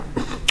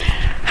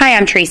Hi,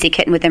 I'm Tracy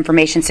Kitten with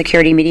Information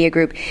Security Media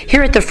Group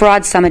here at the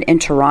Fraud Summit in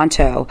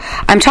Toronto.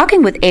 I'm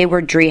talking with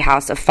Ayward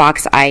Driehaus of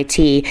Fox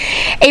IT.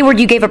 Ayward,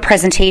 you gave a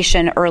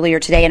presentation earlier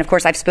today, and of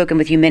course I've spoken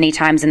with you many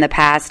times in the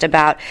past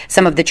about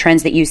some of the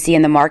trends that you see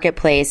in the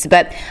marketplace,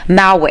 but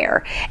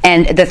malware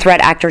and the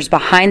threat actors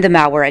behind the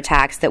malware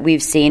attacks that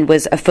we've seen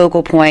was a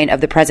focal point of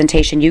the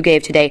presentation you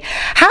gave today.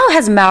 How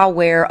has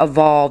malware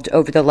evolved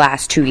over the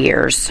last 2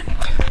 years?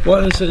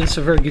 Well, it's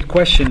a very good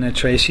question,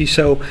 Tracy.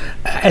 So,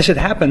 as it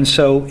happens,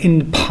 in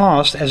the past,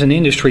 as an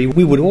industry,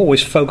 we would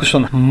always focus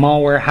on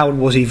malware, how it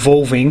was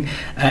evolving,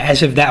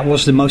 as if that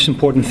was the most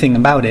important thing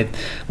about it.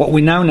 What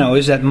we now know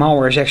is that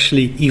malware is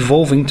actually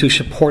evolving to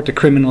support the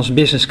criminal's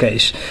business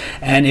case.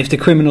 And if the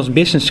criminal's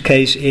business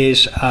case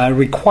is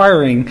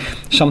requiring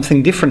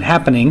something different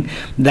happening,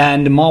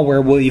 then the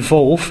malware will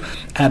evolve.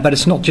 But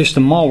it's not just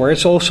the malware,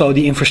 it's also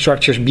the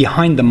infrastructures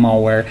behind the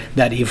malware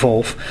that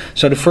evolve.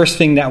 So the first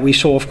thing that we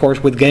saw, of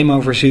course, with Game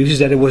Over Zeus is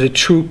that it was a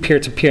true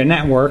peer-to-peer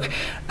network,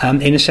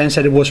 in a sense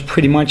that it was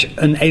pretty much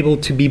unable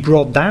to be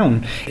brought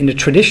down in the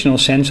traditional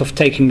sense of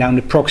taking down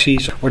the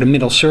proxies or the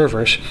middle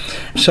servers.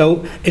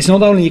 So it's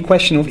not only a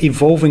question of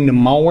evolving the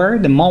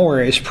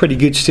malware is pretty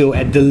good still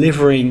at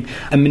delivering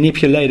a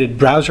manipulated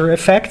browser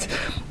effect,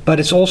 but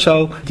it's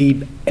also the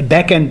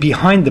backend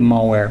behind the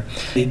malware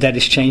that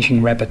is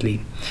changing rapidly.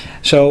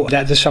 So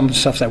that is some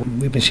stuff that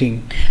we've been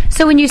seeing.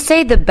 So when you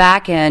say the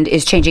backend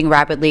is changing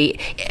rapidly,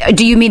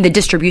 do you mean the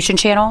distribution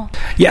channel?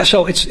 Yeah,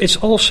 so it's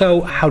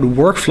also how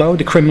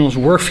the criminal's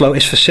workflow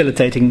is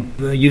facilitating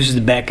uses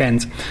the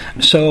backend.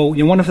 So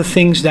one of the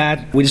things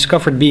that we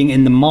discovered being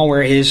in the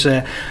malware is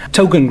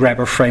Token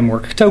Grabber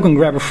framework. Token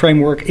Grabber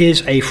framework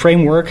is a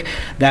framework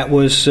that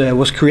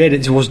was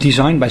created. It was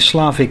designed by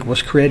Slavic,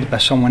 was created by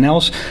someone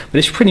else, but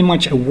it's pretty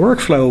much a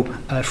workflow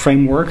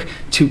framework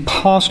to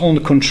pass on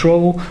the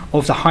control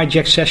of the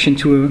hijack session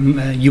to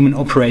a human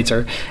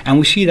operator. And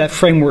we see that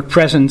framework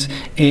present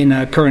in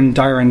current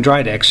Dyer and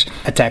Dridex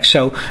attacks.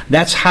 So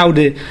that's how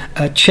the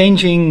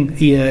changing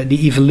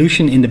the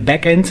evolution in the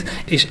backend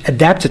is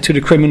adapted to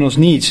the criminal's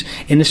needs.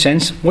 In a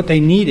sense, what they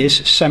need is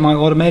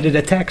semi-automated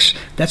attacks.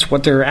 That's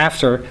what they're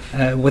after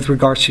with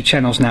regards to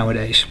channels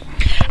nowadays.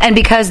 And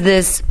because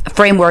this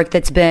framework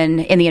that's been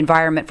in the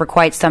environment for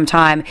quite some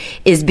time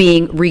is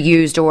being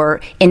reused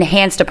or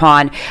enhanced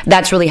upon,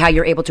 that's really how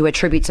you're able to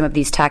attribute some of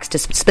these attacks to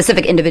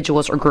specific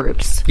individuals or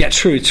groups. Yeah,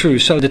 true.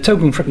 So the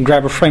Token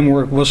Grabber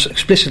framework was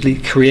explicitly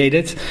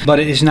created, but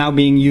it is now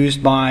being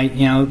used by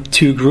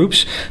two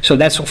groups. So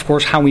that's of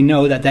course how we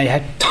know that they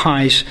had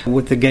ties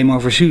with the Game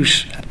Over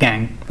Zeus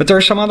gang. But there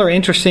are some other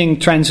interesting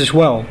trends as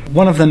well.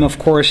 One of them, of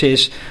course,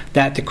 is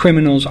that the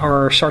criminals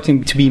are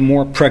starting to be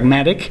more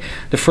pragmatic.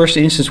 The first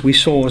instance we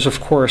saw was,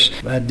 of course,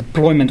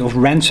 deployment of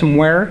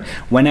ransomware.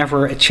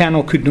 Whenever a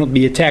channel could not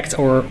be attacked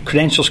or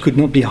credentials could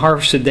not be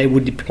harvested, they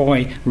would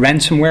deploy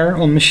ransomware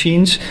on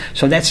machines.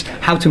 So that's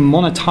how to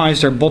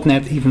monetize their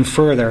botnet even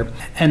further.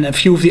 And a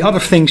few of the other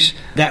things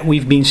that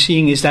we've been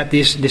seeing is that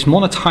this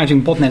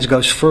monetizing botnets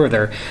goes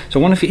further. So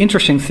one of the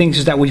interesting things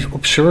is that we've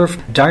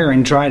observed Dyer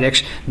and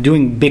Dridex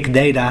doing big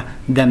data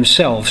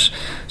themselves.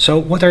 So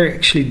what they're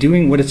actually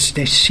doing,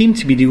 they seem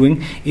to be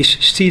doing, is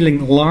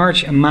stealing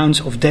large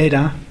amounts of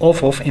data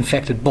off of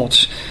infected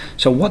bots.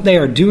 So what they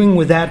are doing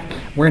with that,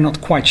 we're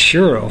not quite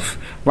sure of,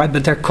 right?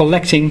 But they're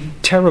collecting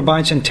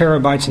terabytes and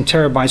terabytes and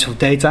terabytes of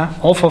data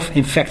off of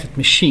infected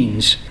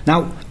machines.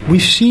 Now,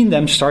 we've seen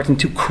them starting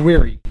to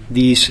query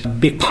these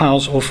big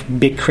piles of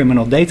big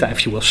criminal data,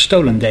 if you will,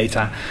 stolen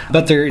data.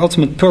 But their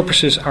ultimate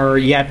purposes are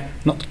yet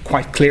not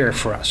quite clear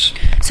for us.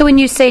 So when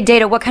you say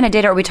data, what kind of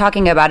data are we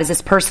talking about? Is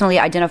this personally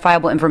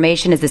identifiable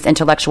information? Is this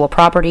intellectual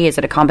property? Is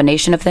it a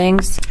combination of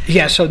things?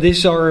 Yeah, so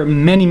these are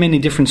many, many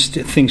different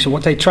things. So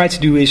what they try to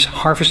do is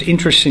harvest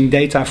interesting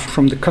data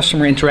from the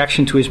customer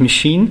interaction to his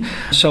machine.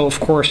 So, of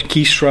course,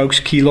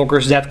 keystrokes,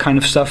 keyloggers, that kind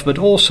of stuff, but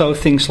also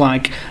things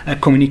like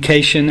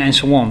communication and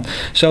so on.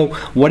 So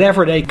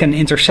whatever they can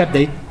intercept,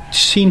 they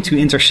seem to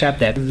intercept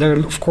that. They're,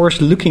 of course,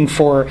 looking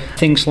for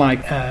things like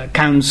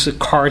accounts,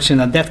 cards,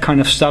 and that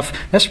kind of stuff.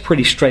 That's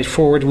pretty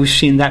straightforward. We've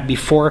seen that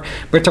before.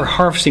 But they're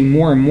harvesting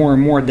more and more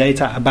and more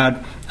data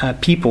about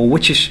people,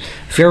 which is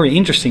very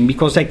interesting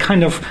because they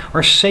kind of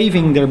are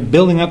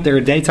building up their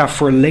data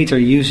for later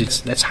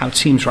usage. That's how it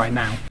seems right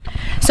now.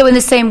 So in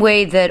the same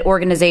way that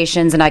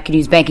organizations, and I can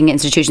use banking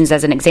institutions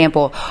as an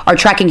example, are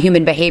tracking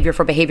human behavior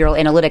for behavioral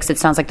analytics, it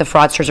sounds like the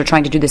fraudsters are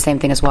trying to do the same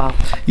thing as well.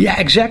 Yeah,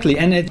 exactly.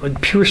 And it's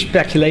pure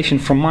speculation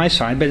from my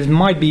side, but it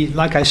might be,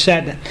 like I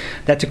said,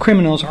 that the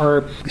criminals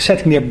are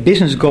setting their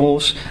business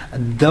goals.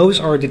 Those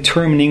are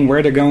determining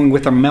where they're going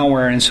with their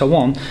malware and so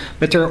on.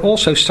 But they're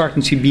also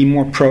starting to be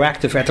more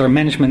proactive at their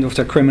management of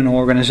their criminal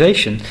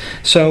organization.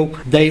 So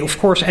they, of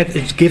course, at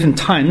a given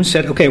time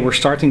said, okay, we're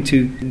starting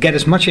to get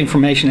as much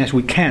information as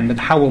we can, but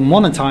how we'll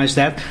monetize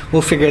that,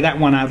 we'll figure that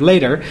one out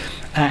later.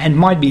 And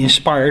might be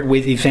inspired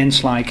with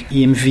events like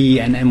EMV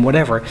and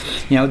whatever.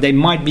 They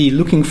might be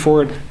looking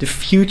for the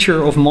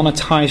future of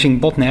monetizing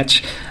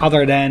botnets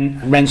other than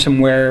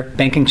ransomware,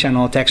 banking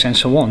channel attacks, and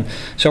so on.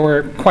 So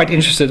we're quite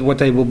interested in what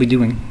they will be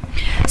doing.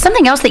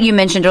 Something else that you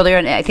mentioned earlier,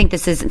 and I think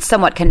this is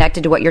somewhat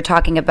connected to what you're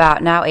talking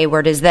about now,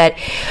 Ewout, is that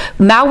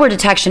malware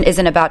detection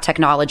isn't about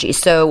technology.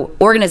 So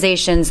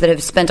organizations that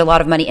have spent a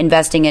lot of money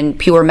investing in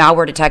pure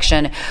malware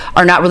detection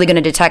are not really going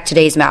to detect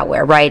today's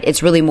malware, right?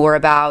 It's really more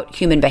about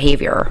human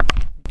behavior.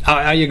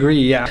 I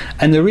agree, yeah.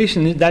 And the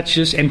reason that's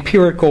just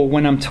empirical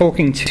when I'm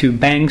talking to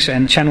banks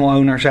and channel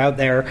owners out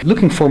there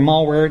looking for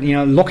malware,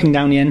 locking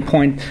down the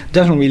endpoint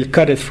doesn't really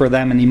cut it for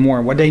them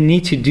anymore. What they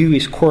need to do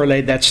is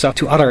correlate that stuff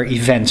to other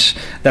events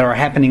that are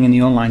happening in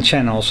the online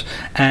channels.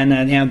 And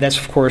that's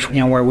of course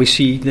where we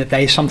see that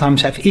they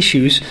sometimes have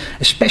issues,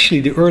 especially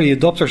the early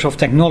adopters of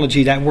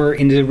technology that were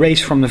in the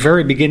race from the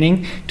very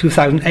beginning,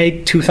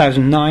 2008,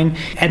 2009,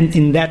 and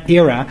in that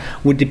era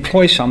would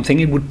deploy something,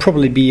 it would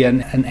probably be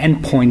an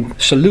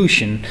endpoint solution.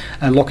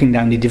 Locking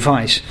down the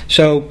device.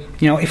 So,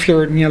 if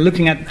you're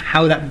looking at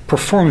how that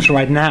performs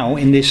right now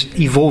in this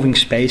evolving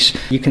space,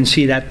 you can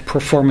see that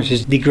performance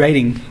is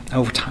degrading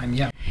over time.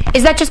 Yeah.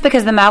 Is that just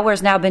because the malware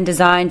has now been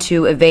designed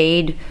to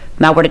evade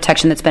malware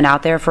detection that's been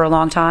out there for a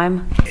long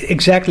time?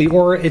 Exactly,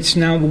 or it's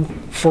now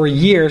for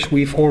years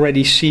we've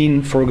already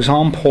seen, for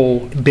example,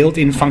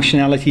 built-in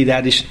functionality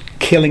that is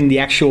killing the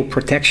actual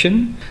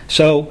protection.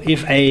 So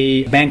if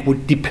a bank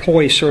would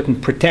deploy certain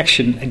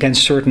protection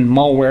against certain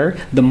malware,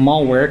 the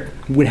malware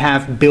would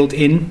have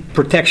built-in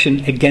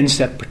protection against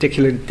that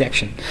particular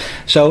detection.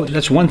 So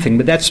that's one thing,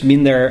 but that's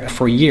been there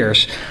for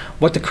years.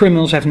 What the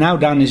criminals have now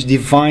done is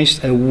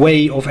devised a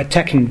way of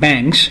attacking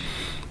banks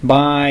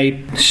by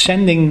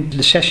sending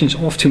the sessions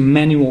off to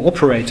manual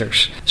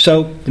operators.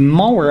 So the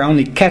malware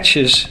only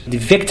catches the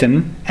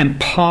victim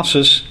and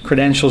passes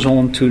credentials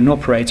on to an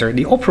operator.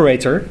 The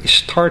operator is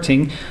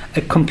starting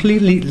a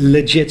completely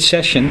legit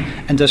session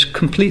and does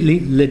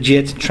completely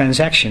legit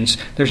transactions.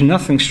 There's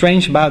nothing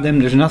strange about them,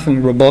 there's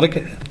nothing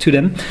robotic to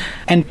them,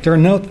 and there are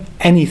not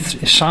any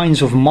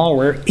signs of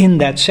malware in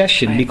that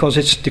session because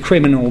it's the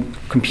criminal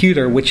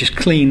computer which is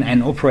clean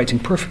and operating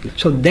perfectly.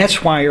 So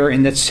that's why you're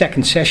in that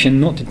second session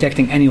not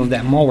detecting any of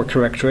that malware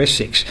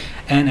characteristics,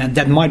 and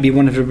that might be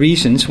one of the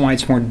reasons why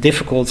it's more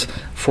difficult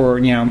for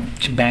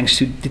banks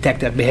to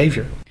detect that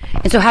behavior.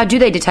 And so how do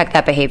they detect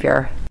that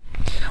behavior?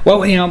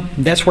 Well,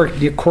 that's where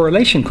the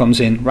correlation comes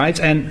in, right?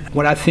 And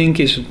what I think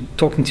is,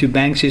 talking to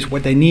banks, is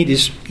what they need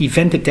is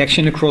event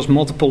detection across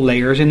multiple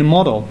layers in the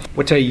model.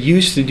 What they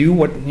used to do,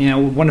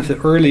 one of the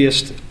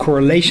earliest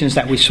correlations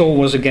that we saw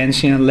was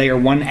against, layer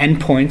 1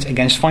 endpoint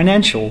against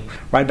financial,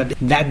 right? But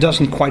that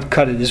doesn't quite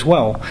cut it as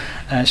well.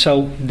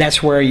 So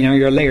that's where,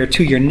 your layer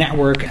 2, your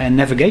network and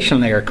navigation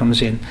layer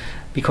comes in.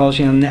 Because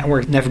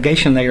network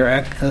navigation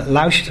layer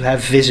allows you to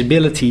have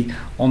visibility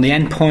on the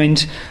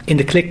endpoint, in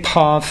the click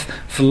path,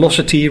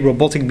 velocity,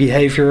 robotic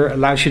behavior,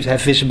 allows you to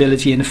have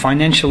visibility in the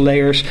financial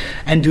layers,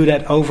 and do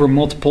that over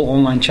multiple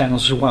online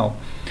channels as well.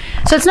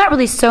 So it's not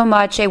really so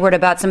much a word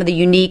about some of the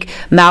unique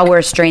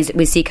malware strains that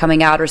we see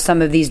coming out, or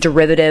some of these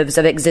derivatives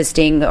of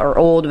existing or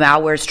old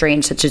malware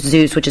strains such as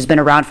Zeus, which has been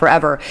around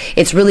forever.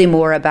 It's really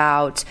more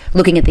about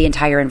looking at the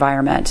entire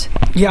environment.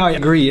 Yeah, I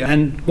agree.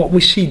 And what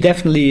we see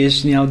definitely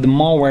is, the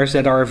malwares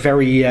that are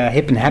very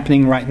hip and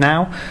happening right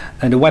now.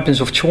 The weapons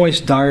of choice,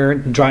 Dyer,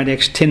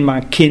 Dridex,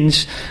 Tinma,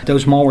 Kins,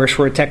 those malwares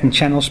for attacking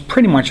channels,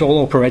 pretty much all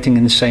operating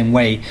in the same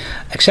way.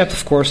 Except,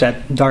 of course,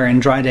 that Dyer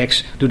and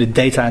Dridex do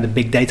the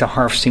big data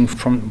harvesting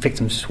from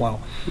victims as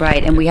well.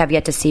 Right, and we have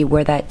yet to see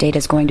where that data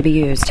is going to be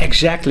used.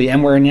 Exactly,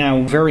 and we're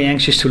now very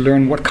anxious to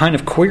learn what kind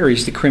of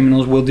queries the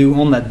criminals will do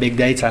on that big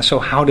data, so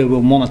how they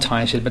will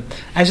monetize it. But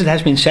as it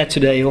has been said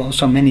today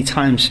also many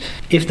times,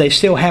 if they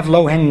still have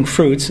low-hanging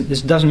fruits,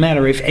 this doesn't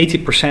matter if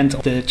 80%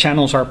 of the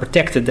channels are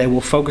protected, they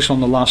will focus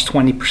on the last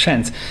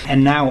 20%.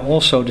 And now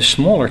also the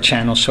smaller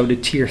channels, so the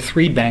tier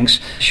 3 banks,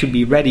 should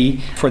be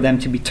ready for them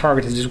to be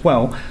targeted as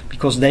well,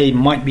 because they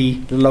might be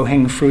the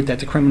low-hanging fruit that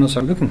the criminals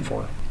are looking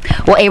for.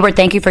 Well, Ewout,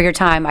 thank you for your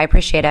time. I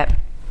appreciate it.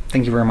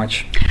 Thank you very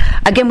much.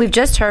 Again, we've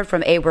just heard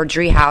from Ewout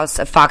Driehaus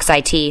of Fox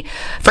IT.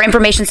 For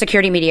Information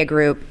Security Media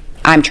Group,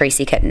 I'm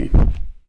Tracy Kitten.